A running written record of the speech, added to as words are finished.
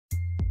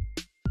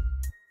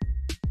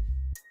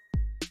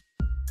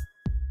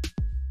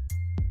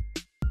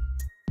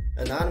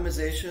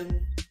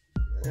Anonymization?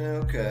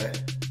 Okay.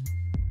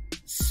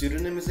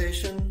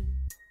 Pseudonymization?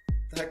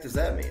 The heck does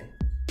that mean?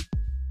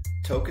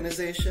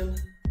 Tokenization?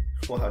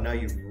 Wow, now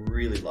you've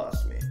really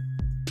lost me.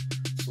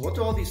 So what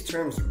do all these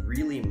terms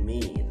really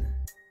mean?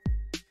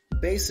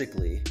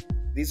 Basically,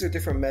 these are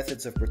different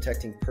methods of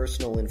protecting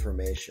personal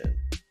information,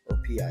 or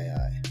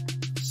PII.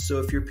 So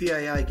if your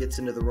PII gets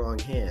into the wrong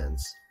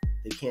hands,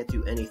 they can't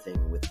do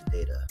anything with the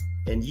data.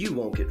 And you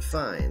won't get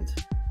fined.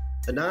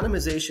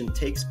 Anonymization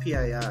takes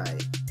PII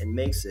and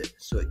makes it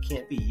so it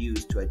can't be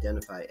used to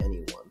identify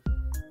anyone.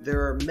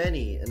 There are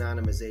many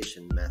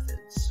anonymization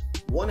methods.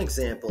 One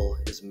example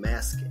is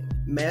masking.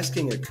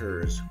 Masking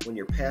occurs when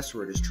your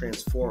password is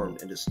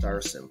transformed into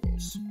star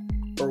symbols,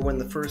 or when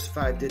the first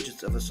 5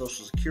 digits of a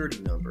social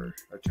security number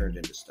are turned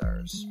into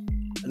stars.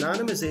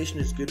 Anonymization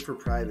is good for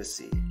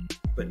privacy,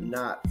 but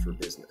not for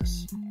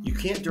business. You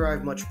can't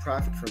derive much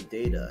profit from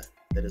data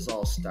that is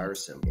all star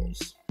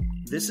symbols.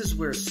 This is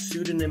where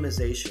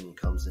pseudonymization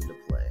comes into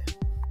play.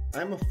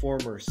 I'm a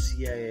former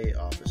CIA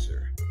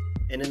officer,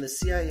 and in the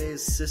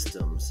CIA's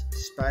systems,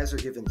 spies are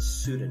given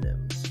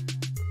pseudonyms.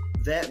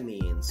 That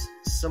means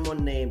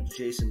someone named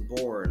Jason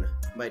Bourne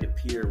might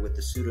appear with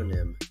the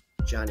pseudonym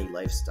Johnny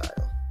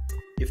Lifestyle.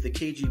 If the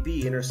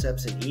KGB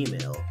intercepts an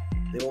email,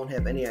 they won't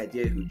have any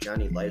idea who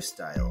Johnny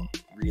Lifestyle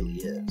really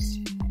is.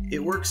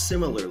 It works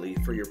similarly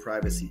for your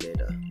privacy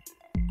data.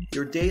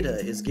 Your data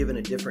is given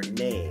a different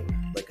name,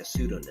 like a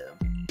pseudonym,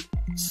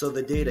 so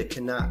the data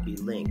cannot be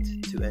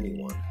linked to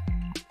anyone.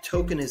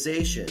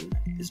 Tokenization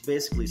is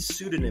basically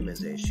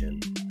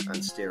pseudonymization on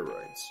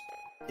steroids.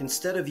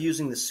 Instead of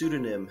using the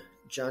pseudonym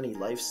Johnny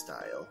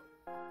Lifestyle,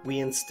 we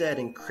instead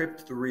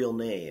encrypt the real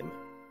name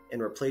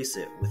and replace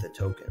it with a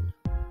token.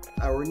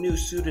 Our new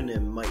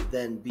pseudonym might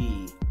then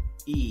be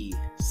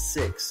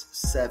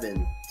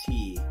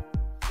E67T.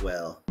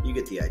 Well, you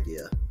get the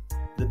idea.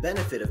 The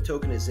benefit of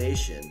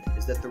tokenization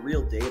is that the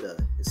real data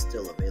is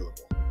still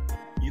available.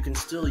 You can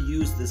still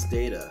use this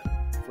data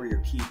for your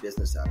key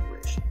business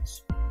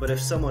operations. But if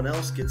someone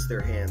else gets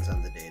their hands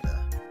on the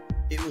data,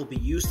 it will be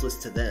useless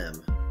to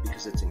them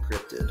because it's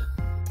encrypted.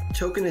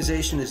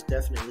 Tokenization is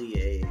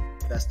definitely a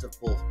best of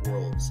both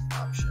worlds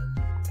option,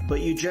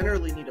 but you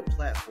generally need a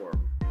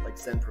platform like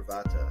Zen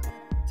Privata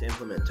to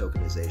implement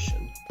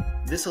tokenization.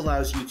 This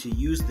allows you to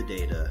use the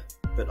data,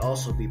 but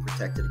also be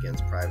protected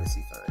against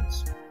privacy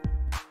fines.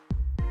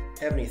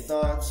 Have any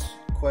thoughts,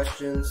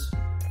 questions?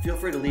 Feel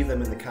free to leave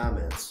them in the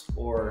comments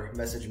or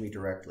message me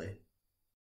directly.